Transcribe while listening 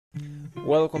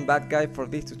Welcome back guys for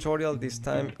this tutorial. This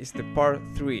time is the part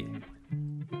 3.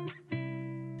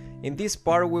 In this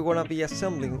part we're gonna be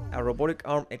assembling a robotic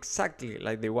arm exactly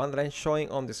like the one that I'm showing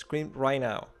on the screen right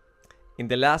now. In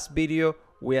the last video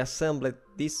we assembled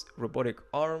this robotic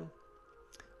arm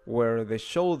where the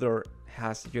shoulder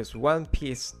has just one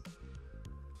piece.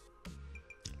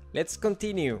 Let's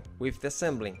continue with the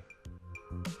assembling.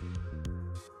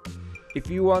 If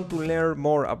you want to learn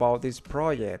more about this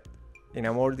project in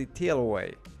a more detailed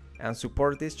way and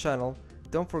support this channel,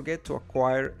 don't forget to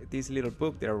acquire this little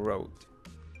book that I wrote.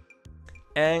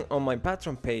 And on my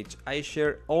Patreon page I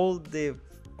share all the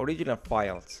original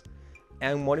files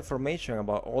and more information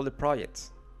about all the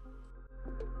projects.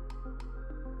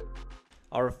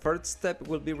 Our first step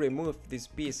will be remove this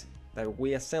piece that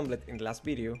we assembled in the last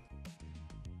video,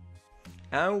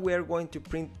 and we are going to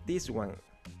print this one.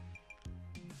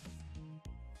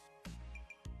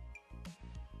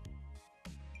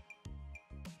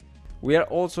 We are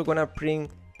also gonna print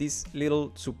these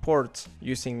little supports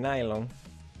using nylon.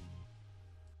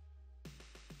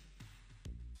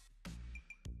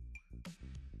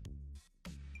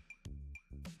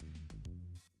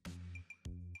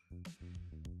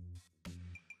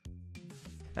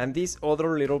 And this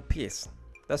other little piece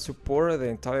that supports the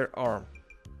entire arm.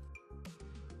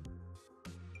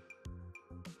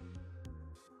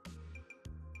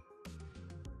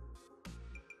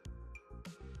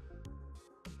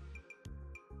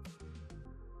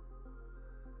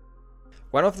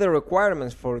 One of the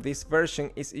requirements for this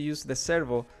version is to use the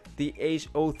servo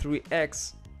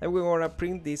DH03X, and we're gonna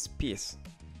print this piece.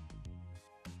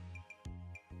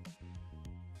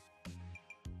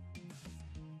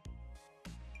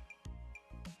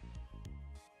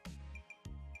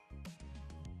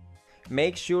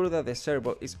 Make sure that the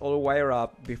servo is all wired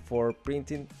up before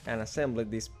printing and assembling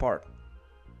this part.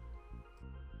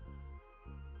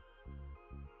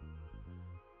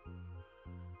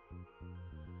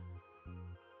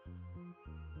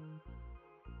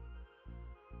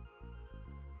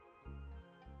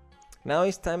 Now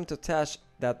it's time to attach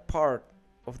that part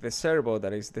of the servo,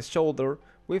 that is the shoulder,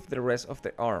 with the rest of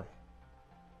the arm.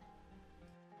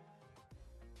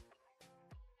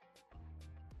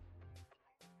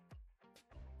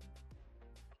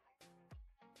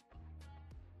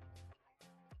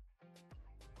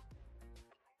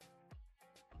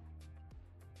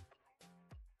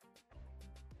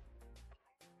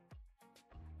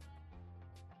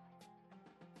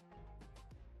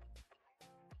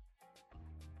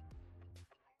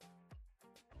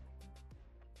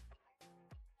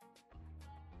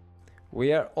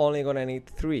 We are only gonna need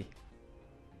 3.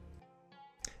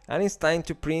 And it's time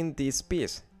to print this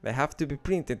piece. They have to be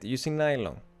printed using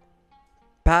nylon.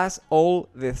 Pass all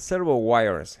the servo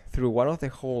wires through one of the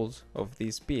holes of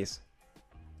this piece.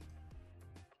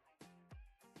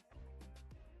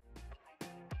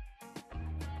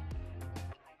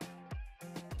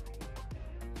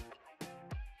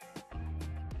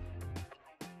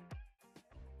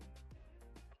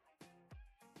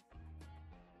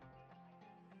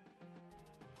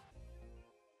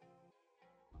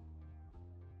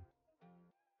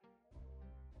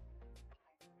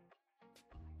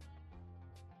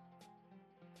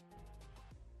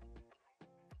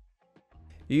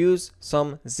 Use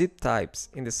some zip ties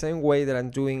in the same way that I'm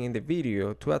doing in the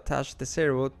video to attach the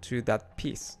servo to that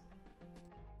piece.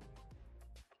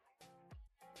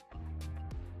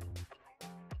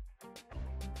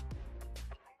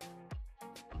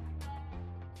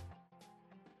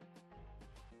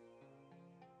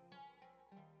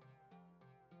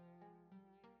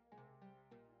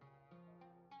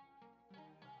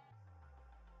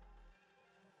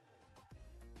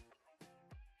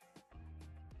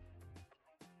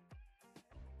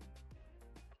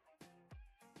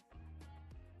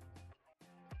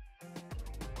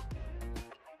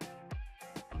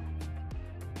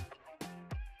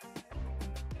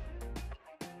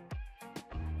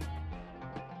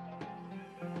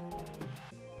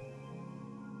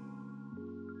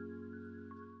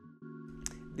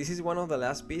 This is one of the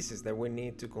last pieces that we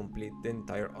need to complete the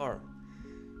entire arm.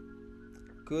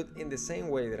 Cut in the same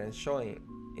way that I'm showing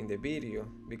in the video,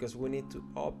 because we need to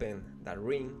open that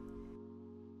ring .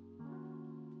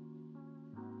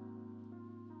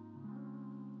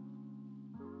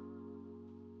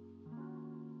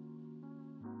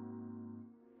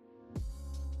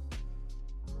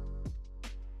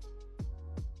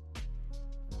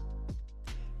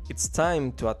 It's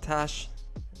time to attach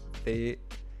the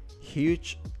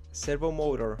huge servo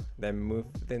motor that moves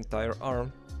the entire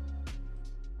arm.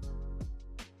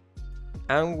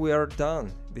 And we are done.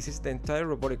 This is the entire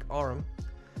robotic arm.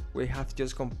 We have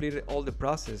just completed all the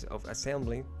process of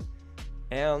assembling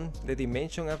and the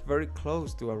dimensions are very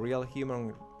close to a real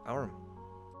human arm.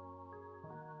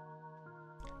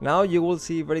 Now you will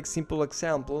see very simple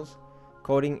examples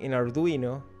coding in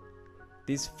Arduino.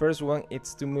 This first one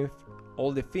is to move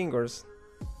all the fingers.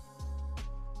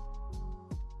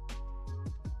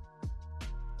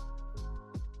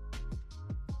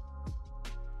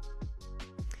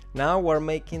 Now we're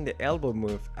making the elbow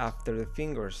move after the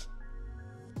fingers.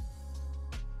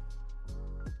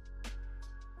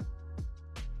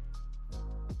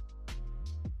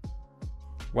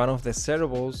 One of the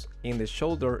servos in the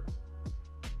shoulder.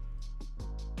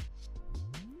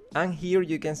 And here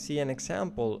you can see an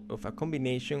example of a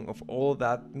combination of all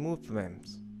that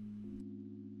movements.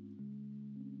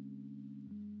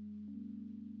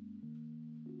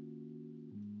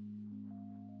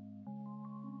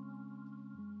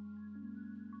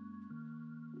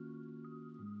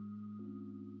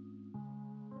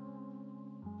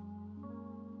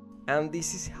 And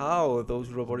this is how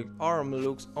those robotic arm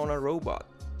looks on a robot.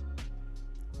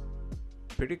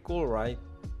 Pretty cool, right?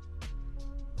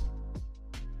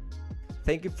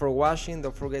 Thank you for watching.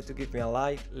 Don't forget to give me a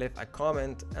like, leave a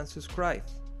comment and subscribe.